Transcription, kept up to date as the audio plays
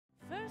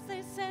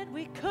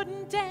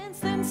couldn't dance,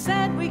 then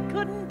said we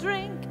couldn't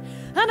drink.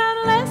 And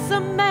unless a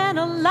man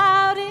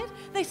allowed it,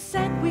 they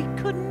said we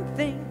couldn't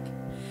think.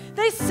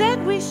 They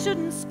said we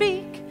shouldn't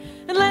speak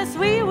unless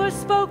we were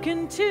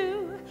spoken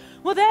to.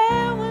 Well,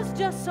 there was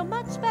just so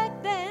much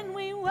back then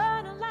we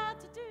weren't allowed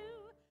to do.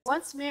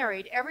 Once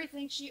married,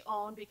 everything she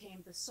owned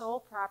became the sole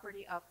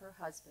property of her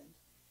husband.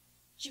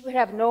 She would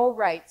have no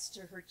rights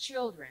to her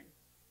children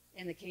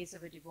in the case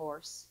of a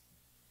divorce.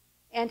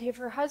 And if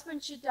her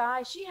husband should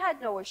die, she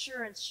had no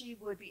assurance she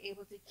would be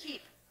able to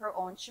keep her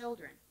own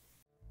children.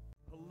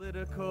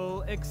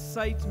 Political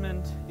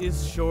excitement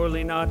is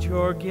surely not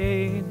your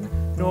gain,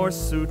 nor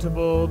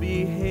suitable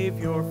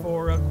behavior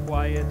for a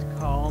quiet,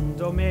 calm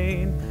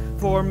domain.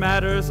 For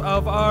matters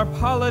of our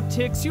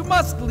politics, you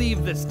must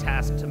leave this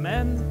task to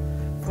men,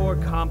 for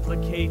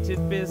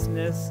complicated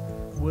business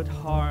would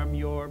harm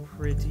your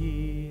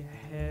pretty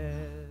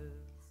head.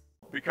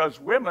 Because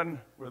women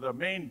were the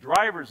main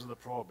drivers of the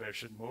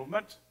Prohibition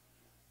movement,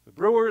 the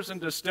brewers and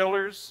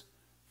distillers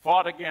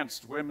fought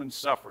against women's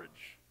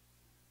suffrage.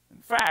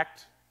 In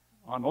fact,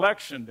 on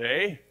election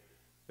day,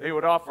 they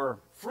would offer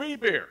free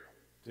beer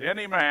to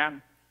any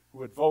man who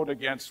would vote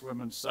against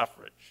women's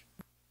suffrage.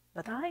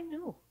 But I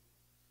knew,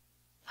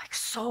 like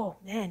so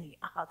many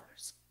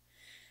others,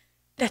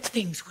 that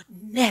things would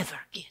never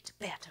get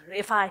better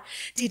if I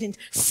didn't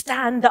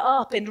stand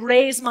up and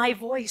raise my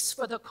voice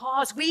for the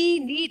cause. We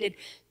needed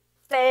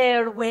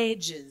fair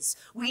wages,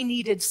 we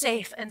needed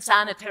safe and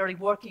sanitary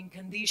working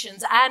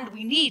conditions, and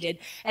we needed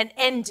an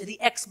end to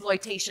the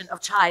exploitation of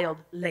child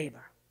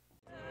labor.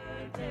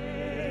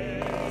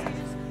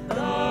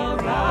 The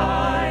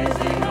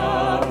rising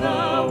of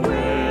the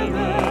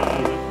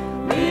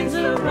women means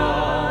the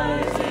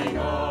rising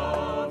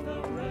of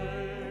the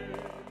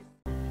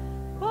race.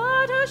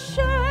 What a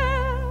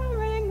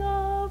sharing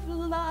of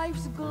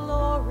life's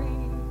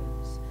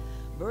glories,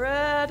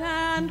 bread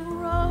and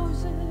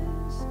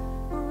roses,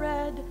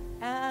 bread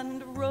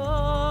and roses.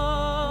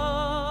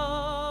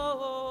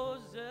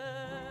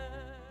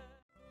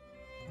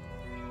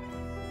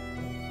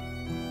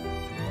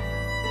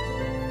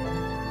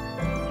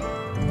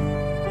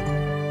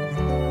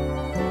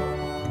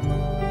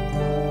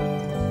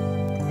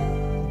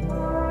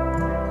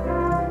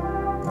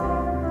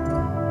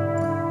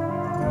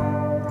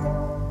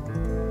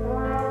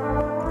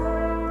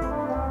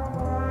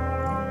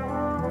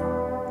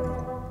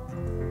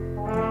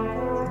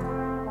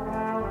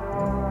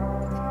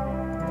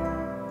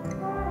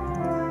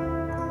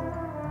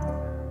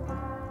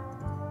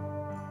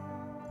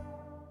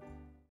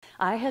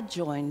 I had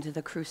joined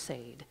the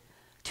crusade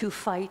to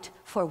fight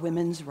for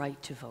women's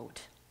right to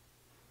vote.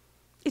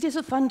 It is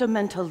a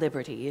fundamental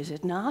liberty, is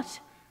it not?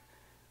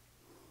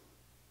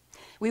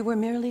 We were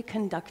merely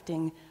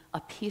conducting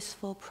a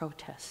peaceful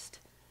protest,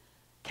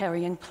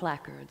 carrying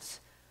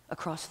placards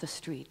across the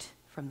street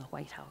from the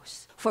White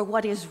House. For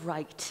what is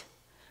right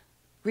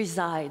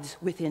resides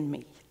within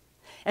me,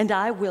 and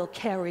I will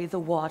carry the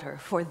water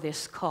for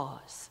this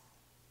cause.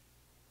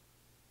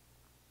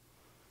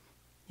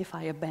 If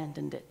I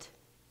abandoned it,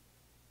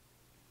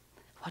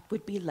 what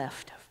would be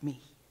left of me?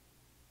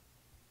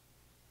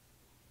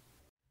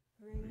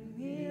 Bring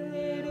me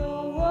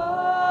little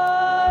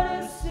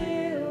water,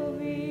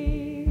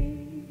 Sylvie.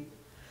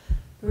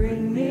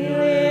 Bring me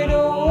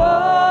little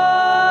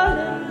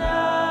water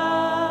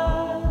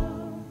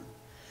now.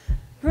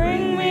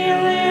 Bring me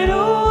little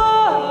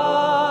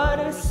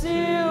water,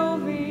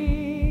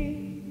 Sylvie.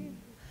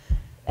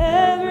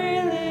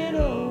 Every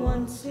little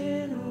once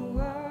in a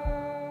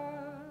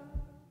while.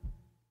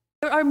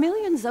 There are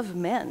millions of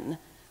men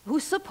who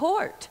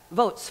support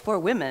votes for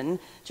women,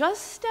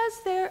 just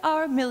as there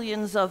are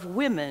millions of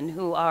women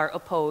who are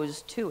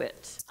opposed to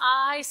it.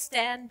 I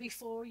stand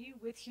before you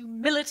with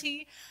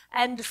humility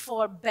and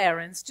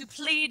forbearance to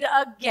plead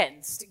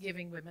against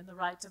giving women the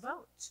right to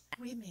vote.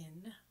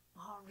 Women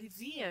are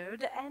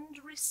revered and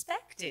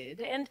respected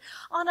and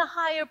on a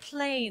higher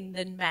plane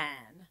than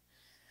man.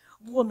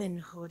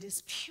 Womanhood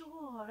is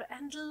pure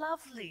and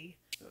lovely.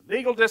 The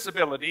legal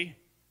disability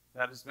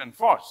that has been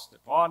forced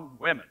upon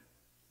women,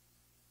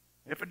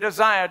 if a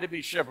desire to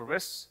be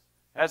chivalrous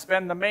has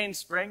been the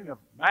mainspring of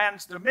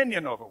man's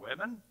dominion over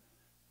women,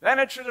 then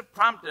it should have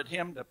prompted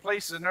him to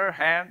place in her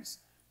hands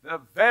the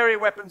very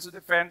weapons of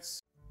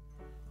defense.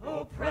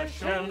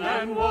 Oppression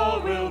and war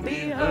will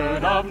be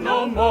heard of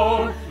no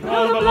more,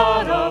 nor the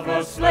blood of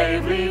a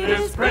slave leave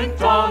his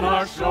print on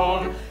our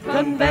shore.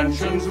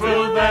 Conventions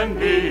will then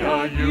be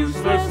a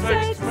useless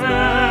expense.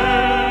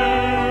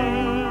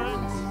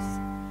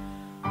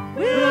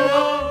 We'll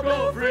all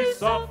go free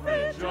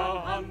suffrage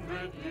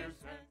 100 years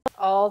hence.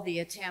 All the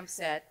attempts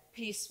at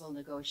peaceful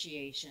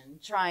negotiation,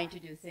 trying to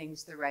do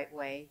things the right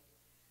way,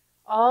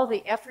 all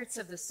the efforts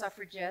of the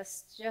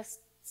suffragists just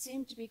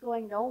seemed to be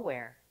going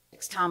nowhere.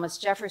 Thomas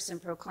Jefferson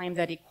proclaimed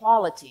that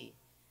equality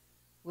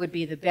would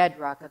be the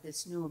bedrock of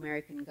this new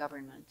American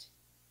government.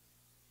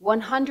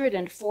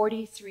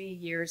 143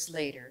 years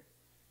later,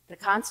 the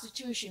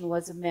Constitution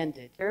was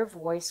amended. Their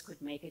voice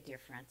could make a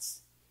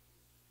difference.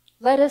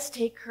 Let us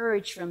take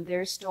courage from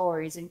their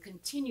stories and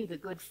continue the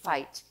good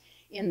fight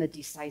in the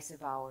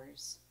decisive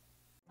hours.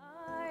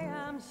 I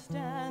am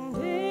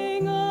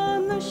standing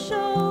on the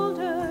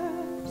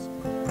shoulders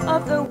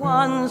of the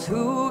ones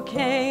who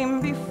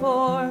came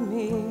before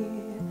me.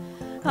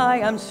 I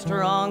am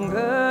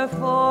stronger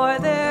for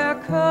their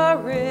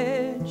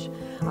courage.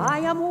 I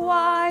am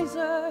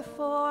wiser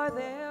for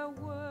their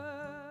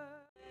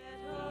words.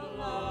 A little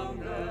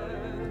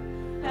longer,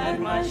 and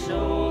my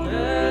shoulders